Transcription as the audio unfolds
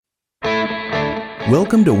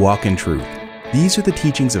Welcome to Walk in Truth. These are the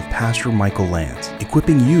teachings of Pastor Michael Lance,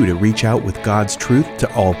 equipping you to reach out with God's truth to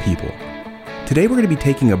all people. Today we're going to be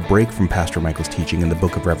taking a break from Pastor Michael's teaching in the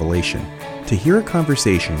book of Revelation to hear a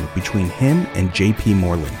conversation between him and J.P.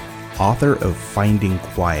 Moreland, author of Finding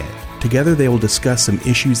Quiet. Together they will discuss some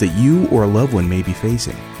issues that you or a loved one may be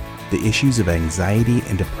facing. The issues of anxiety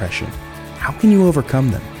and depression. How can you overcome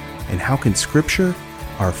them? And how can Scripture,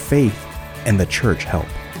 our faith, and the church help?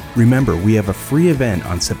 Remember, we have a free event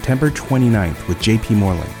on September 29th with J.P.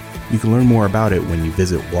 Moreland. You can learn more about it when you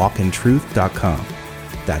visit walkintruth.com.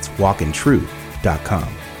 That's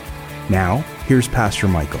walkintruth.com. Now, here's Pastor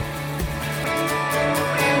Michael.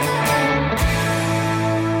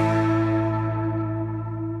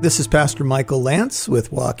 This is Pastor Michael Lance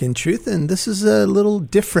with Walk in Truth, and this is a little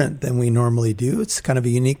different than we normally do. It's kind of a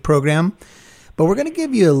unique program, but we're going to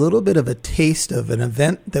give you a little bit of a taste of an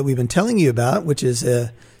event that we've been telling you about, which is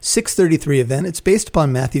a 633 event. It's based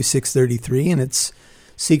upon Matthew 6:33, and it's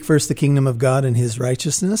seek first the kingdom of God and his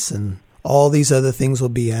righteousness, and all these other things will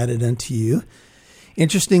be added unto you.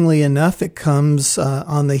 Interestingly enough, it comes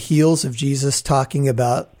on the heels of Jesus talking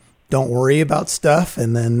about don't worry about stuff,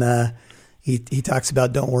 and then he talks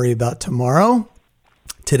about don't worry about tomorrow.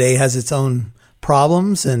 Today has its own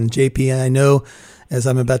problems, and JP, I know as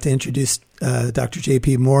I'm about to introduce Dr.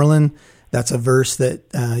 J.P. Moreland, that's a verse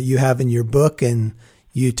that you have in your book, and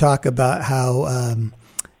you talk about how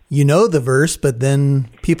you know the verse, but then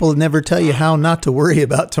people never tell you how not to worry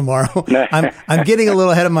about tomorrow. I'm getting a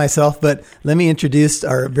little ahead of myself, but let me introduce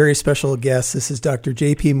our very special guest. This is Dr.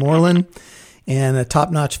 J.P. Moreland, and a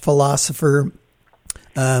top-notch philosopher.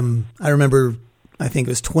 I remember, I think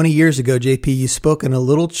it was 20 years ago, JP, you spoke in a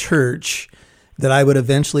little church that I would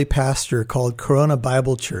eventually pastor called Corona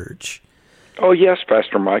Bible Church. Oh, yes,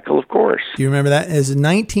 Pastor Michael, of course. Do you remember that? It was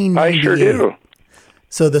 1998. I sure do.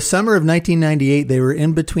 So the summer of 1998, they were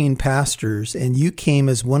in between pastors, and you came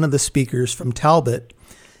as one of the speakers from Talbot,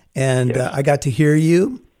 and yes. I got to hear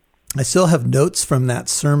you. I still have notes from that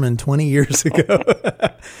sermon 20 years ago.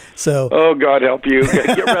 So, oh, God help you.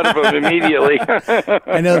 Get rid of them immediately.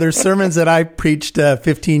 I know there's sermons that I preached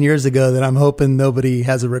 15 years ago that I'm hoping nobody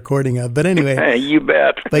has a recording of. But anyway. You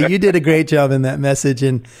bet. But you did a great job in that message.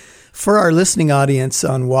 And for our listening audience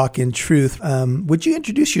on Walk in Truth, would you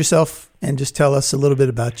introduce yourself and just tell us a little bit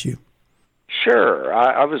about you? Sure.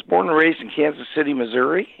 I was born and raised in Kansas City,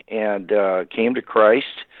 Missouri, and came to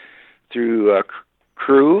Christ through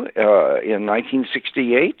Crew in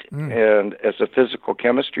 1968 and as a physical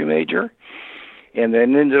chemistry major, and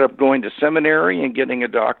then ended up going to seminary and getting a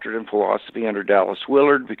doctorate in philosophy under Dallas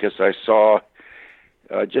Willard because I saw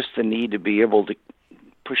just the need to be able to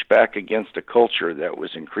push back against a culture that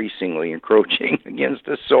was increasingly encroaching against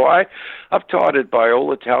us. So I've taught at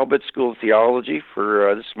Biola Talbot School of Theology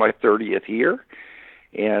for this is my 30th year.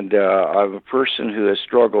 And I'm a person who has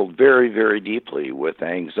struggled very, very deeply with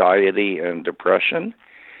anxiety and depression.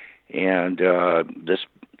 And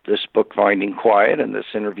this book, Finding Quiet, and this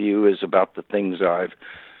interview is about the things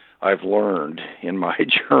I've learned in my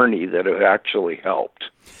journey that have actually helped.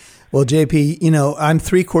 Well, JP, I'm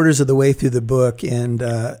 3/4 of the way through the book, and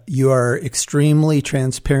you are extremely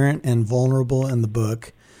transparent and vulnerable in the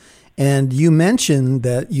book. And you mentioned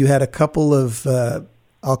that you had a couple of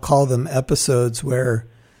I'll call them episodes where,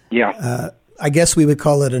 I guess we would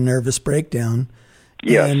call it a nervous breakdown.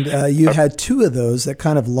 Yes. And you had two of those that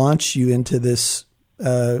kind of launched you into this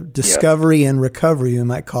discovery and recovery, you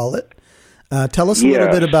might call it. Tell us a little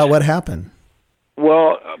bit about what happened.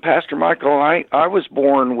 Well, Pastor Michael, I was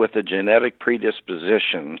born with a genetic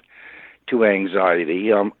predisposition to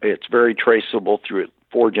anxiety. It's very traceable through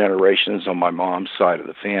 4 generations on my mom's side of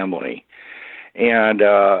the family. And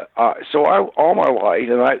so all my life,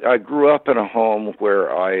 and I grew up in a home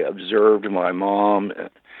where I observed my mom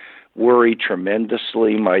worry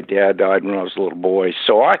tremendously. My dad died when I was a little boy.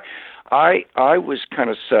 So I was kind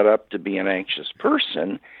of set up to be an anxious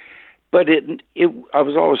person, but I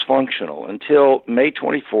was always functional until May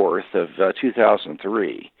 24th of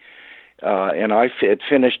 2003. And I had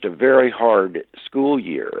finished a very hard school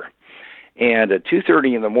year. And at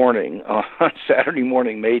 2:30 in the morning, on Saturday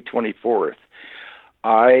morning, May 24th,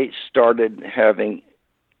 I started having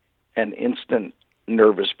an instant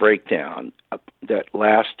nervous breakdown that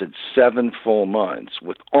lasted 7 full months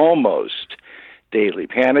with almost daily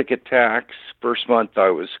panic attacks. First month I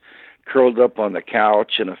was curled up on the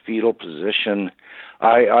couch in a fetal position.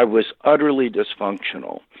 I was utterly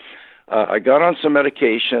dysfunctional. I got on some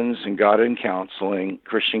medications and got in counseling,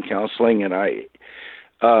 Christian counseling, and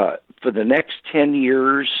for the next 10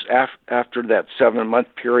 years after that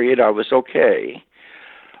 7-month period, I was okay.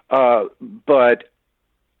 But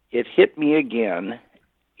it hit me again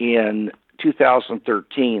in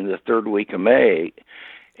 2013, the third week of May,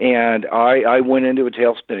 and I went into a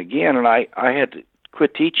tailspin again, and I had to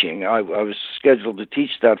quit teaching. I was scheduled to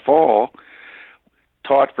teach that fall,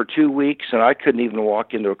 taught for 2 weeks, and I couldn't even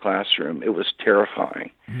walk into a classroom. It was terrifying.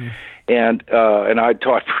 And I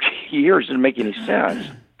taught for years. It didn't make any sense.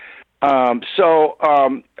 So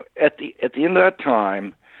at the end of that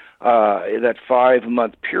time, that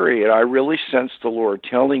 5-month period, I really sensed the Lord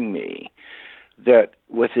telling me that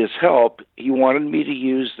with His help, He wanted me to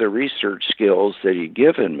use the research skills that He'd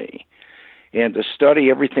given me and to study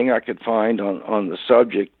everything I could find on the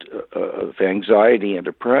subject of anxiety and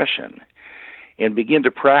depression and begin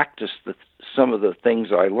to practice some of the things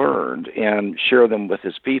I learned and share them with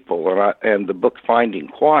His people. And the book Finding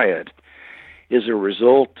Quiet is a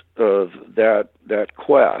result of that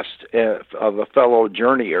quest of a fellow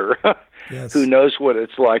journeyer Yes. who knows what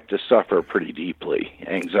it's like to suffer pretty deeply,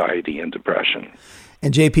 anxiety and depression.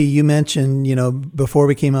 And JP, you mentioned, before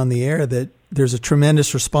we came on the air that there's a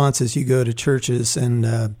tremendous response as you go to churches and,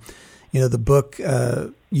 the book,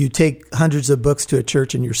 you take hundreds of books to a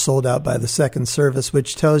church and you're sold out by the second service,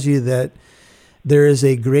 which tells you that there is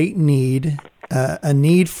a great need, a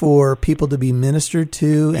need for people to be ministered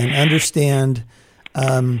to and understand,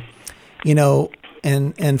 and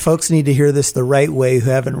folks need to hear this the right way who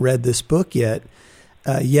haven't read this book yet.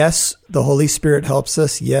 Yes, the Holy Spirit helps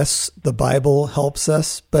us. Yes, the Bible helps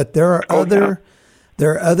us, but there are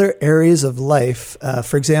other areas of life.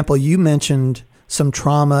 For example, you mentioned some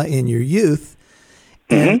trauma in your youth,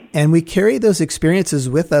 and we carry those experiences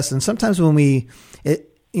with us. And sometimes when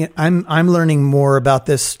I'm learning more about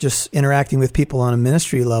this just interacting with people on a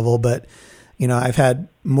ministry level, but I've had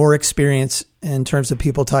more experience in terms of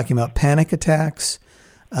people talking about panic attacks.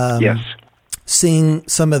 Yes. Seeing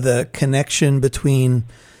some of the connection between,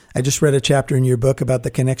 I just read a chapter in your book about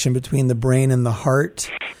the connection between the brain and the heart.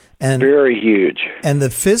 And very huge. And the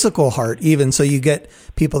physical heart even. So you get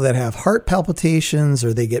people that have heart palpitations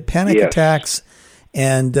or they get panic attacks.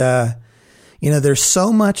 And, there's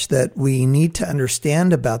so much that we need to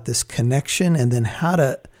understand about this connection and then how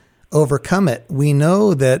to overcome it. We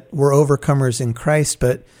know that we're overcomers in Christ,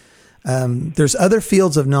 but there's other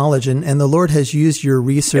fields of knowledge, and the Lord has used your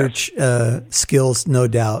research skills, no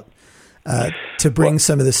doubt, to bring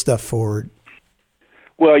some of this stuff forward.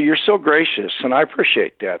 Well, you're so gracious, and I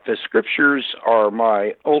appreciate that. The Scriptures are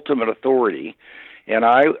my ultimate authority, and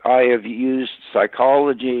I have used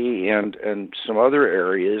psychology and some other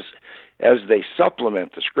areas as they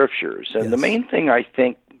supplement the Scriptures. And the main thing I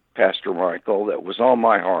think, Pastor Michael, that was on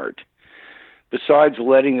my heart, besides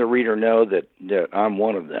letting the reader know that I'm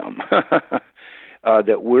one of them,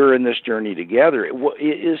 that we're in this journey together,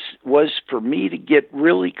 was for me to get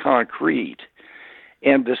really concrete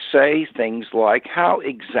and to say things like, how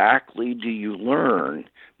exactly do you learn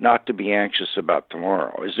not to be anxious about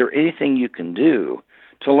tomorrow? Is there anything you can do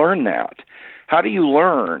to learn that? How do you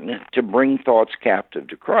learn to bring thoughts captive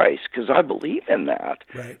to Christ? Because I believe in that,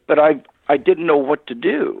 but I didn't know what to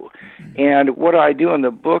do. And what I do in the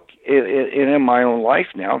book and in my own life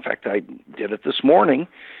now, in fact, I did it this morning,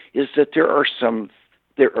 is that there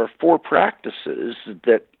are 4 practices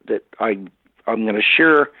that I'm going to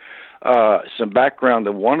share some background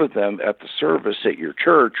of one of them at the service at your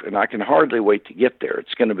church, and I can hardly wait to get there.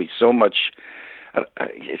 It's going to be so much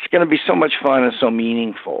fun and so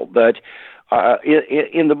meaningful. But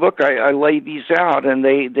in the book, I lay these out, and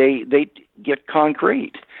they get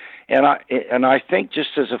concrete. And I think,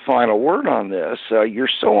 just as a final word on this, you're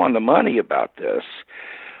so on the money about this,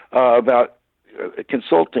 about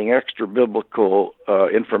consulting extra biblical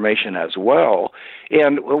information as well,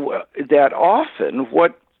 and that often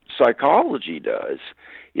what psychology does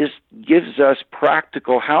is gives us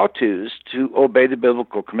practical how-tos to obey the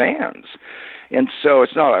biblical commands. And so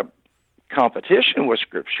it's not a competition with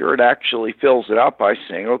Scripture. It actually fills it out by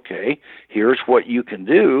saying, okay, here's what you can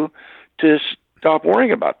do to stop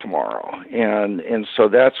worrying about tomorrow. And so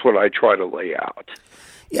that's what I try to lay out.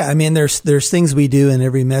 Yeah, I mean, there's things we do in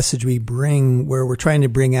every message we bring where we're trying to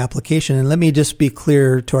bring application. And let me just be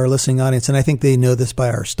clear to our listening audience, and I think they know this by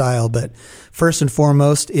our style, but first and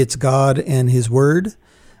foremost, it's God and His Word.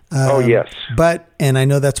 Yes. And I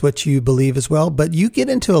know that's what you believe as well, but you get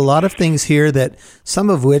into a lot of things here that some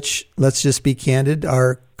of which, let's just be candid,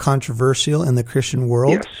 are controversial in the Christian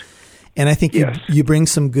world. Yes. And I think you bring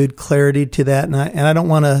some good clarity to that. And I don't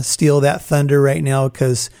want to steal that thunder right now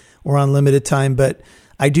because we're on limited time, but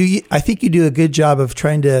I think you do a good job of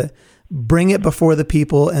trying to bring it before the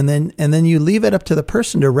people, and then you leave it up to the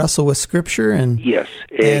person to wrestle with Scripture and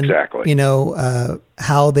exactly.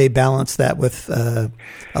 how they balance that with a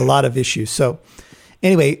lot of issues. So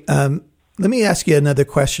Anyway, let me ask you another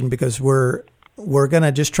question because we're going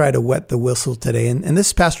to just try to wet the whistle today. And this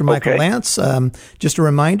is Pastor Michael Lance. Just a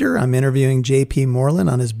reminder, I'm interviewing J.P. Moreland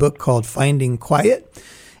on his book called Finding Quiet.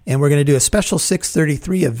 And we're going to do a special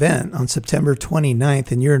 633 event on September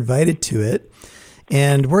 29th, and you're invited to it.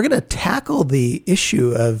 And we're going to tackle the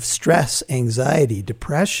issue of stress, anxiety,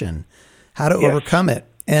 depression, how to overcome it.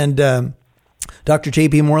 And Dr.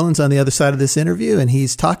 J.P. Moreland's on the other side of this interview, and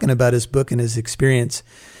he's talking about his book and his experience.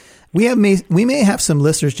 We may have some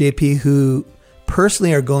listeners, JP, who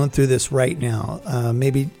personally are going through this right now.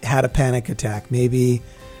 Maybe had a panic attack, maybe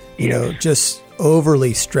just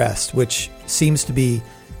overly stressed, which seems to be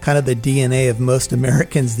kind of the DNA of most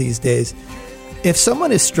Americans these days. If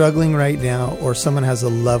someone is struggling right now, or someone has a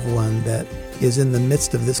loved one that is in the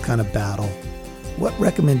midst of this kind of battle, what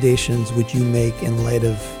recommendations would you make in light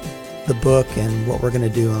of the book and what we're going to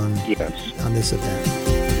do on this event?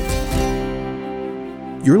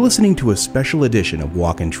 You're listening to a special edition of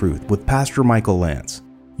Walk in Truth with Pastor Michael Lance.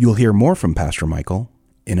 You'll hear more from Pastor Michael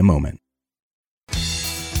in a moment.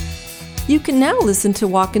 You can now listen to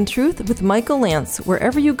Walk in Truth with Michael Lance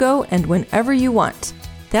wherever you go and whenever you want.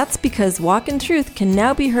 That's because Walk in Truth can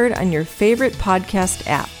now be heard on your favorite podcast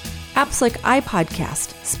app. Apps like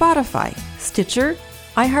iPodcast, Spotify, Stitcher,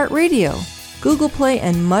 iHeartRadio, Google Play,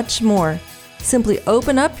 and much more. Simply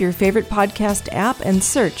open up your favorite podcast app and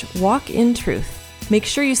search Walk in Truth. Make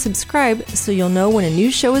sure you subscribe so you'll know when a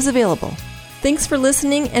new show is available. Thanks for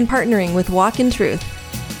listening and partnering with Walk in Truth.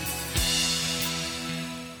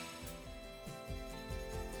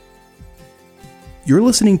 You're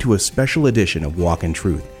listening to a special edition of Walk in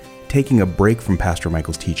Truth, taking a break from Pastor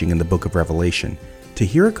Michael's teaching in the book of Revelation to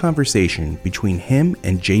hear a conversation between him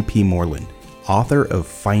and J.P. Moreland, author of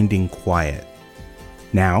Finding Quiet.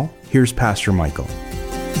 Now, here's Pastor Michael.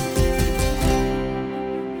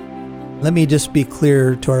 Let me just be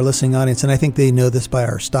clear to our listening audience, and I think they know this by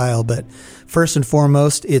our style, but first and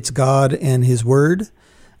foremost, it's God and His Word.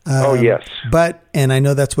 Yes. And I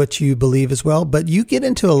know that's what you believe as well, but you get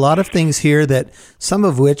into a lot of things here that some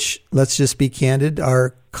of which, let's just be candid,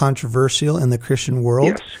 are controversial in the Christian world.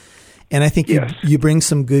 Yes. And I think you bring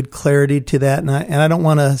some good clarity to that. And I don't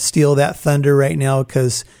want to steal that thunder right now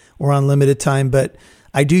because we're on limited time, but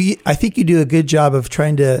I think you do a good job of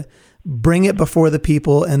trying to bring it before the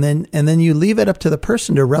people, and then you leave it up to the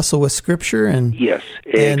person to wrestle with Scripture and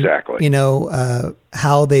exactly.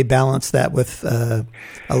 How they balance that with a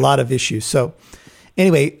lot of issues. So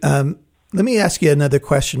anyway, let me ask you another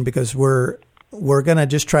question because we're going to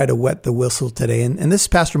just try to wet the whistle today. And this is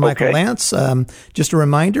Pastor Michael Lance. Just a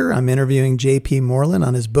reminder, I'm interviewing J.P. Moreland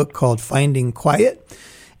on his book called Finding Quiet.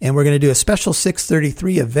 And we're going to do a special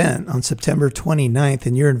 633 event on September 29th,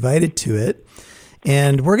 and you're invited to it.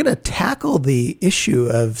 And we're going to tackle the issue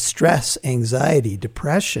of stress, anxiety,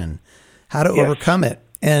 depression, how to overcome it.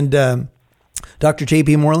 And Dr.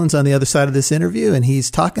 J.P. Moreland's on the other side of this interview, and he's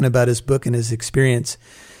talking about his book and his experience.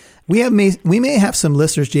 We may have some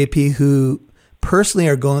listeners, J.P., who personally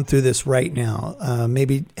are going through this right now.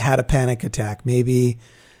 Maybe had a panic attack, maybe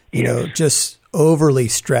just overly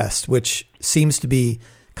stressed, which seems to be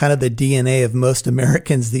kind of the DNA of most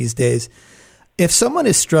Americans these days. If someone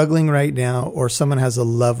is struggling right now, or someone has a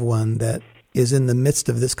loved one that is in the midst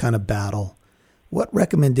of this kind of battle, what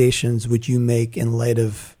recommendations would you make in light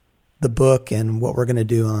of the book and what we're going to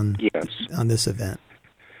do on this event?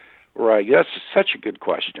 Right. That's such a good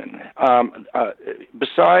question.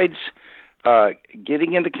 Besides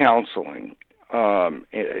getting into counseling,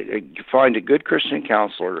 you find a good Christian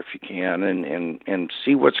counselor if you can, and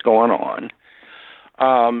see what's going on.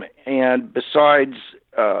 And besides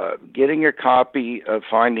getting a copy of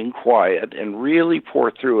Finding Quiet and really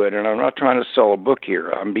pour through it, and I'm not trying to sell a book here,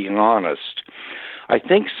 I'm being honest, I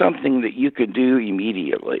think something that you could do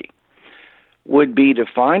immediately would be to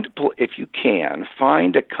if you can,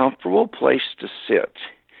 find a comfortable place to sit.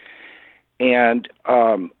 And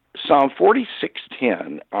Psalm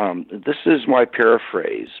 46:10, this is my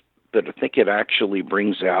paraphrase, but I think it actually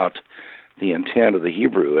brings out the intent of the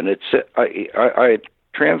Hebrew, and I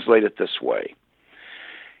translate it this way.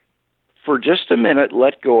 For just a minute,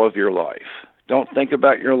 let go of your life. Don't think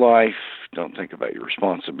about your life. Don't think about your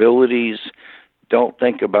responsibilities. Don't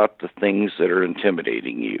think about the things that are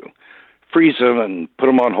intimidating you. Freeze them and put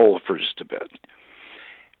them on hold for just a bit.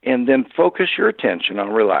 And then focus your attention on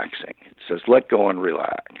relaxing. It says, let go and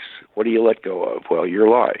relax. What do you let go of? Well, your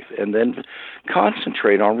life. And then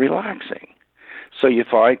concentrate on relaxing. So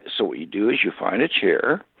what you do is you find a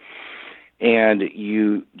chair, and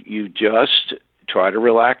you just try to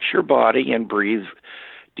relax your body and breathe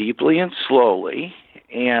deeply and slowly,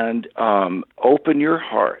 and open your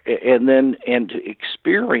heart, and to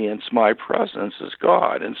experience my presence as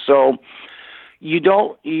God. And so you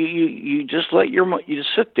just you just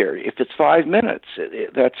sit there. If it's 5 minutes,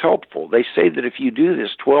 that's helpful. They say that if you do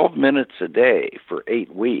this 12 minutes a day for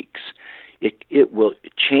 8 weeks, it will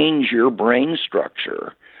change your brain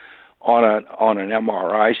structure on an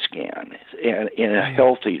MRI scan in a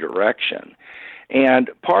healthy direction. And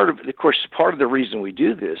part of the reason we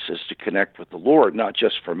do this is to connect with the Lord, not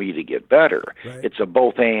just for me to get better. Right. It's a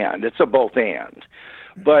both and.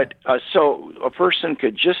 But so a person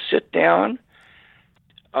could just sit down,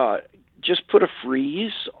 just put a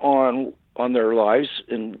freeze on their lives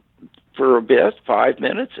for a bit, 5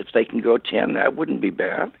 minutes. If they can go 10, that wouldn't be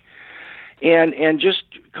bad. And just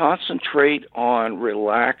concentrate on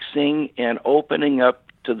relaxing and opening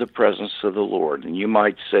up to the presence of the Lord. And you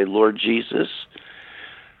might say, Lord Jesus,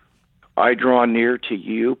 I draw near to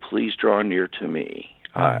you. Please draw near to me.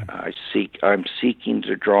 I'm seeking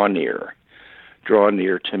to draw near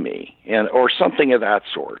to me, or something of that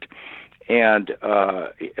sort. And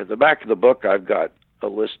at the back of the book, I've got a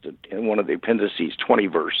list in one of the appendices, 20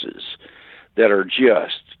 verses that are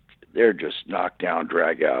they're just knock down,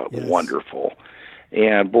 drag out, yes. Wonderful.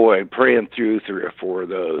 And boy, praying through 3 or 4 of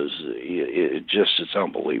those, it's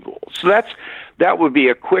unbelievable. So that would be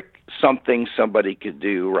a quick something somebody could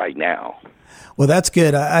do right now. Well, that's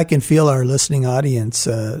good. I can feel our listening audience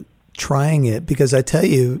trying it, because I tell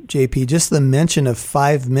you, JP, just the mention of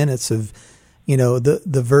 5 minutes of,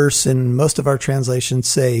 the verse in most of our translations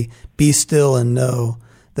say, "Be still and know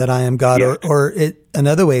that I am God," yes. or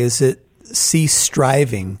another way is it cease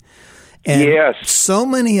striving. And yes. So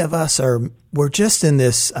many of us we're just in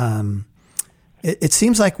this, it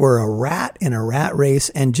seems like we're a rat in a rat race,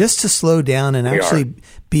 and just to slow down and actually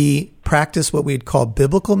practice what we'd call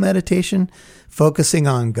biblical meditation, focusing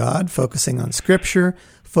on God, focusing on Scripture,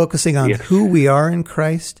 focusing on yes. who we are in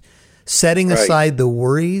Christ, setting aside the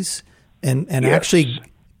worries and yes. actually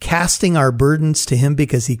casting our burdens to Him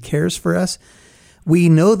because He cares for us. We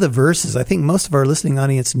know the verses. I think most of our listening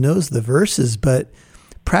audience knows the verses, but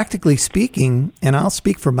practically speaking, and I'll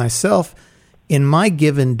speak for myself, in my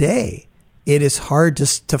given day, it is hard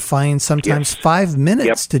just to find sometimes yes. 5 minutes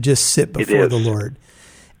yep. to just sit before the Lord.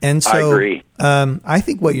 And so I agree. I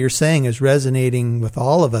think what you're saying is resonating with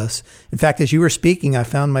all of us. In fact, as you were speaking, I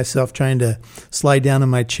found myself trying to slide down in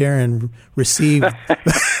my chair and receive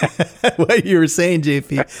what you were saying,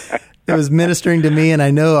 JP. It was ministering to me, and I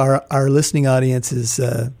know our listening audience is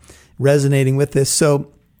resonating with this.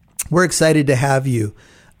 So we're excited to have you.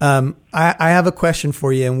 I have a question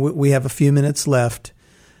for you, and we have a few minutes left.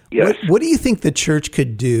 Yes. What do you think the church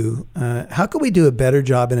could do? How could we do a better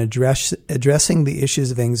job in addressing the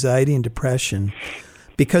issues of anxiety and depression?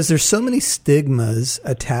 Because there's so many stigmas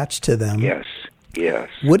attached to them. Yes, yes.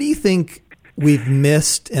 What do you think we've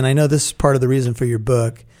missed? And I know this is part of the reason for your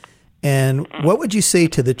book. And what would you say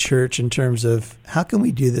to the church in terms of how can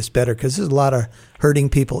we do this better? Because there's a lot of hurting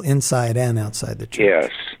people inside and outside the church.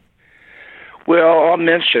 Yes. Well, I'll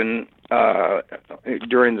mention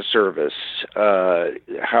during the service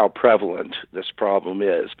how prevalent this problem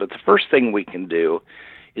is. But the first thing we can do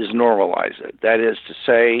is normalize it. That is to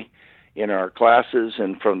say, in our classes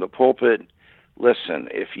and from the pulpit, listen,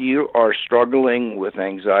 if you are struggling with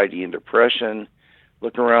anxiety and depression,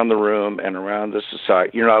 look around the room and around the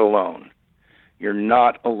society. You're not alone. You're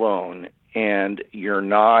not alone, and you're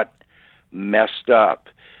not messed up.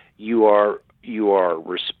 You are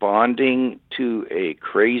responding to a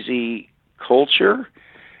crazy culture,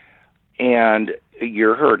 and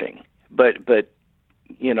you're hurting. But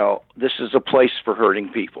this is a place for hurting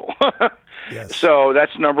people. Yes. So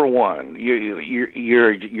that's number one.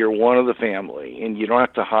 You're one of the family, and you don't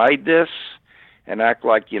have to hide this and act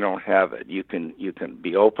like you don't have it. You can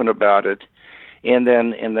be open about it, and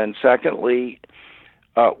then secondly,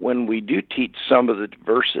 when we do teach some of the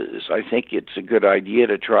verses, I think it's a good idea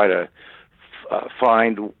to try to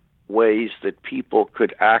find ways that people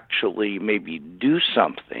could actually maybe do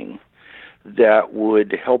something that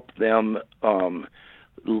would help them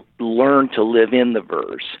learn to live in the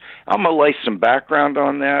verse. I'm going to lay some background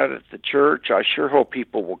on that at the church. I sure hope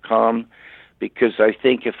people will come, because I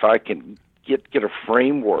think if I can get a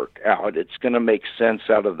framework out, it's going to make sense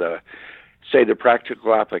out of the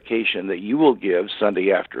practical application that you will give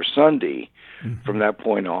Sunday after Sunday mm-hmm. from that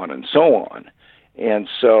point on and so on. And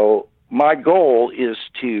so my goal is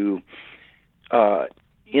to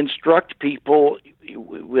instruct people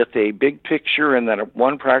with a big picture and then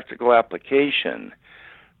one practical application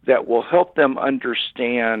that will help them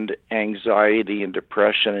understand anxiety and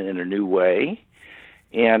depression in a new way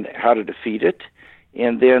and how to defeat it,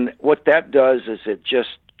 And then what that does is it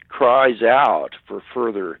just cries out for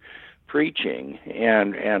further preaching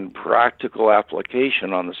and practical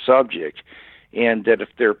application on the subject. And that if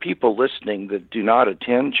there are people listening that do not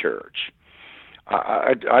attend church,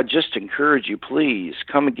 I just encourage you, please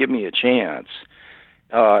come and give me a chance.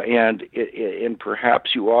 And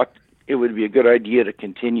perhaps it would be a good idea to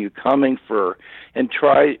continue coming and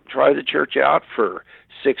try the church out for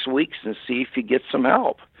 6 weeks and see if you get some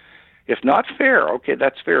help. If not fair, okay,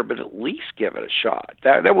 that's fair, but at least give it a shot.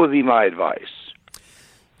 That would be my advice.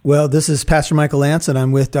 Well, this is Pastor Michael Lantz, and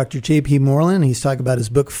I'm with Dr. J.P. Moreland. He's talking about his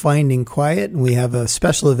book, Finding Quiet, and we have a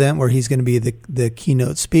special event where he's going to be the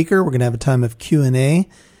keynote speaker. We're going to have a time of Q&A,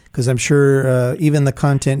 because I'm sure even the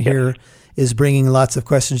content here is bringing lots of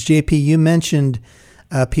questions. J.P., you mentioned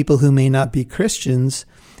people who may not be Christians,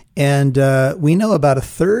 and we know about a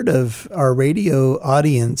third of our radio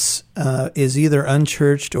audience is either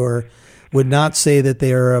unchurched or would not say that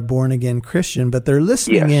they are a born-again Christian, but they're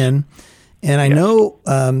listening in. And I know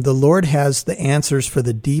the Lord has the answers for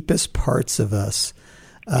the deepest parts of us.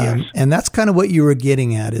 And that's kind of what you were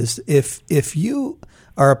getting at, is if you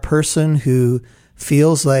are a person who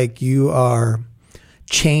feels like you are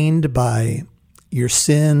chained by your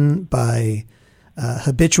sin, by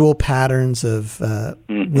habitual patterns of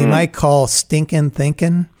we might call stinking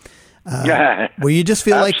thinking, where you just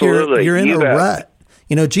feel like you're in a rut.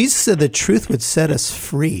 You know, Jesus said the truth would set us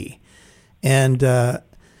free. And the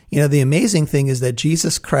amazing thing is that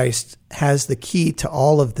Jesus Christ has the key to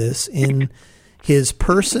all of this in his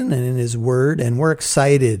person and in his word. And we're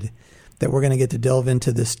excited that we're going to get to delve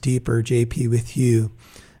into this deeper, JP, with you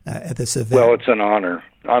at this event. Well, it's an honor.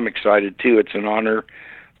 I'm excited too. It's an honor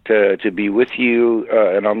to be with you,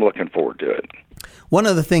 and I'm looking forward to it. One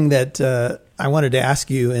other thing that I wanted to ask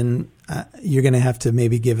you, and you're going to have to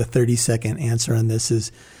maybe give a 30-second answer on this,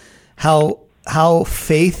 is how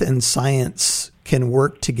faith and science can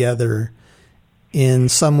work together in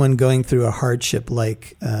someone going through a hardship,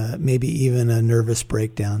 like maybe even a nervous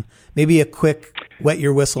breakdown. Maybe a quick wet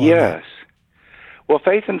your whistle. Yes. Well,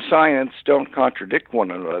 faith and science don't contradict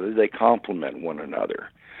one another. They complement one another.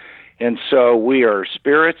 And so we are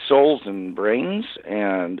spirits, souls, and brains,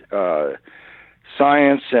 and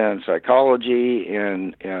science and psychology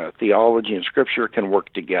and theology and scripture can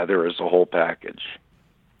work together as a whole package.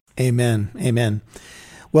 Amen. Amen.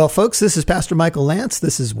 Well, folks, this is Pastor Michael Lantz.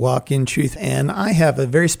 This is Walk in Truth, and I have a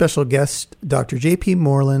very special guest, Dr. J.P.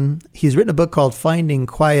 Moreland. He's written a book called Finding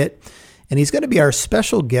Quiet, and he's going to be our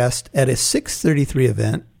special guest at a 6:33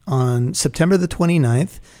 event on September the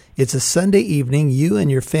 29th. It's a Sunday evening. You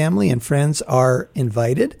and your family and friends are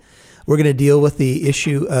invited. We're going to deal with the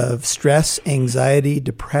issue of stress, anxiety,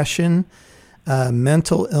 depression,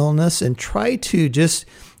 mental illness, and try to just,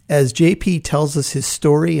 as JP tells us his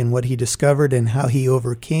story and what he discovered and how he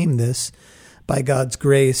overcame this by God's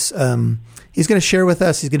grace, he's going to share with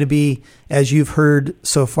us. He's going to be, as you've heard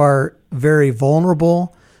so far, very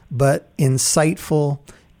vulnerable but insightful.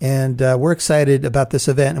 And we're excited about this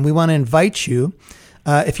event. And we want to invite you,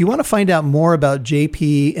 if you want to find out more about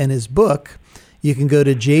JP and his book, you can go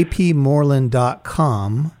to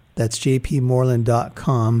jpmoreland.com. That's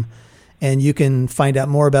jpmoreland.com. And you can find out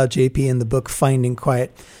more about JP in the book, Finding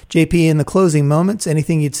Quiet. JP, in the closing moments,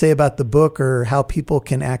 anything you'd say about the book or how people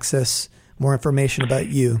can access more information about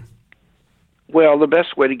you? Well, the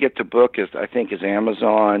best way to get the book is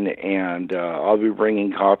Amazon, and I'll be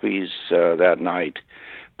bringing copies that night.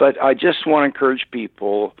 But I just want to encourage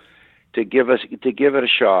people to give it a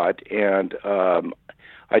shot, and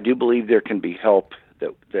I do believe there can be help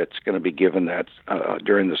that's going to be given that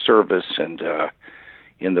during the service and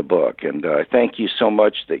in the book. And thank you so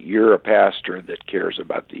much that you're a pastor that cares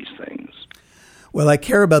about these things. Well, I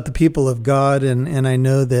care about the people of God, and I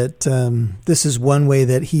know that this is one way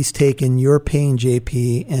that he's taken your pain,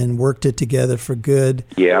 JP, and worked it together for good.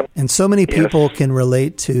 Yeah. And so many people can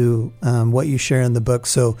relate to what you share in the book.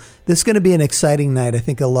 So this is going to be an exciting night. I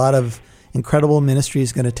think a lot of incredible ministry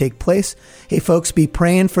is going to take place. Hey, folks, be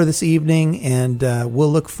praying for this evening, and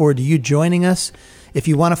we'll look forward to you joining us. If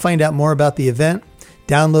you want to find out more about the event,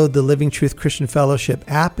 download the Living Truth Christian Fellowship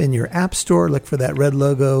app in your app store. Look for that red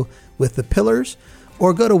logo with the pillars,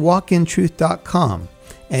 or go to walkintruth.com,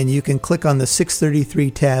 and you can click on the 633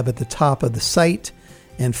 tab at the top of the site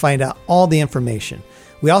and find out all the information.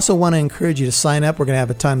 We also want to encourage you to sign up. We're going to have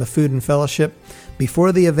a time of food and fellowship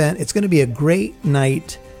before the event. It's going to be a great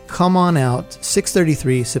night. Come on out,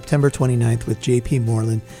 6:33, September 29th with JP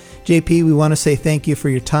Moreland. JP, we want to say thank you for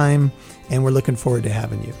your time, and we're looking forward to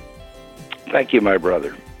having you. Thank you, my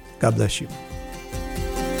brother. God bless you.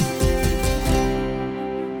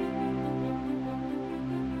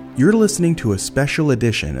 You're listening to a special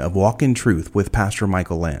edition of Walk in Truth with Pastor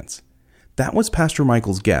Michael Lance. That was Pastor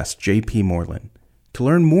Michael's guest, J.P. Moreland. To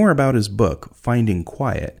learn more about his book, Finding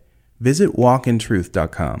Quiet, visit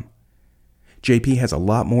walkintruth.com. JP has a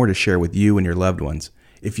lot more to share with you and your loved ones.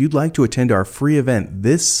 If you'd like to attend our free event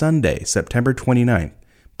this Sunday, September 29th,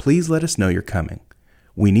 please let us know you're coming.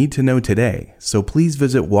 We need to know today, so please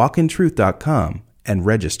visit walkintruth.com and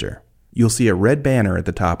register. You'll see a red banner at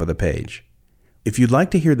the top of the page. If you'd like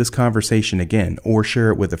to hear this conversation again or share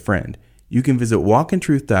it with a friend, you can visit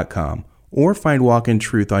walkintruth.com or find Walk in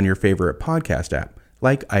Truth on your favorite podcast app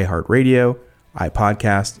like iHeartRadio,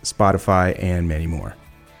 iPodcast, Spotify, and many more.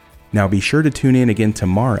 Now be sure to tune in again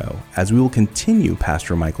tomorrow as we will continue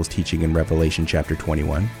Pastor Michael's teaching in Revelation chapter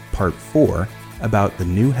 21, part 4, about the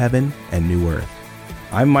new heaven and new earth.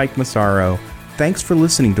 I'm Mike Massaro. Thanks for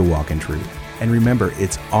listening to Walk in Truth. And remember,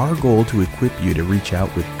 it's our goal to equip you to reach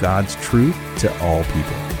out with God's truth to all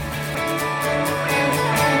people.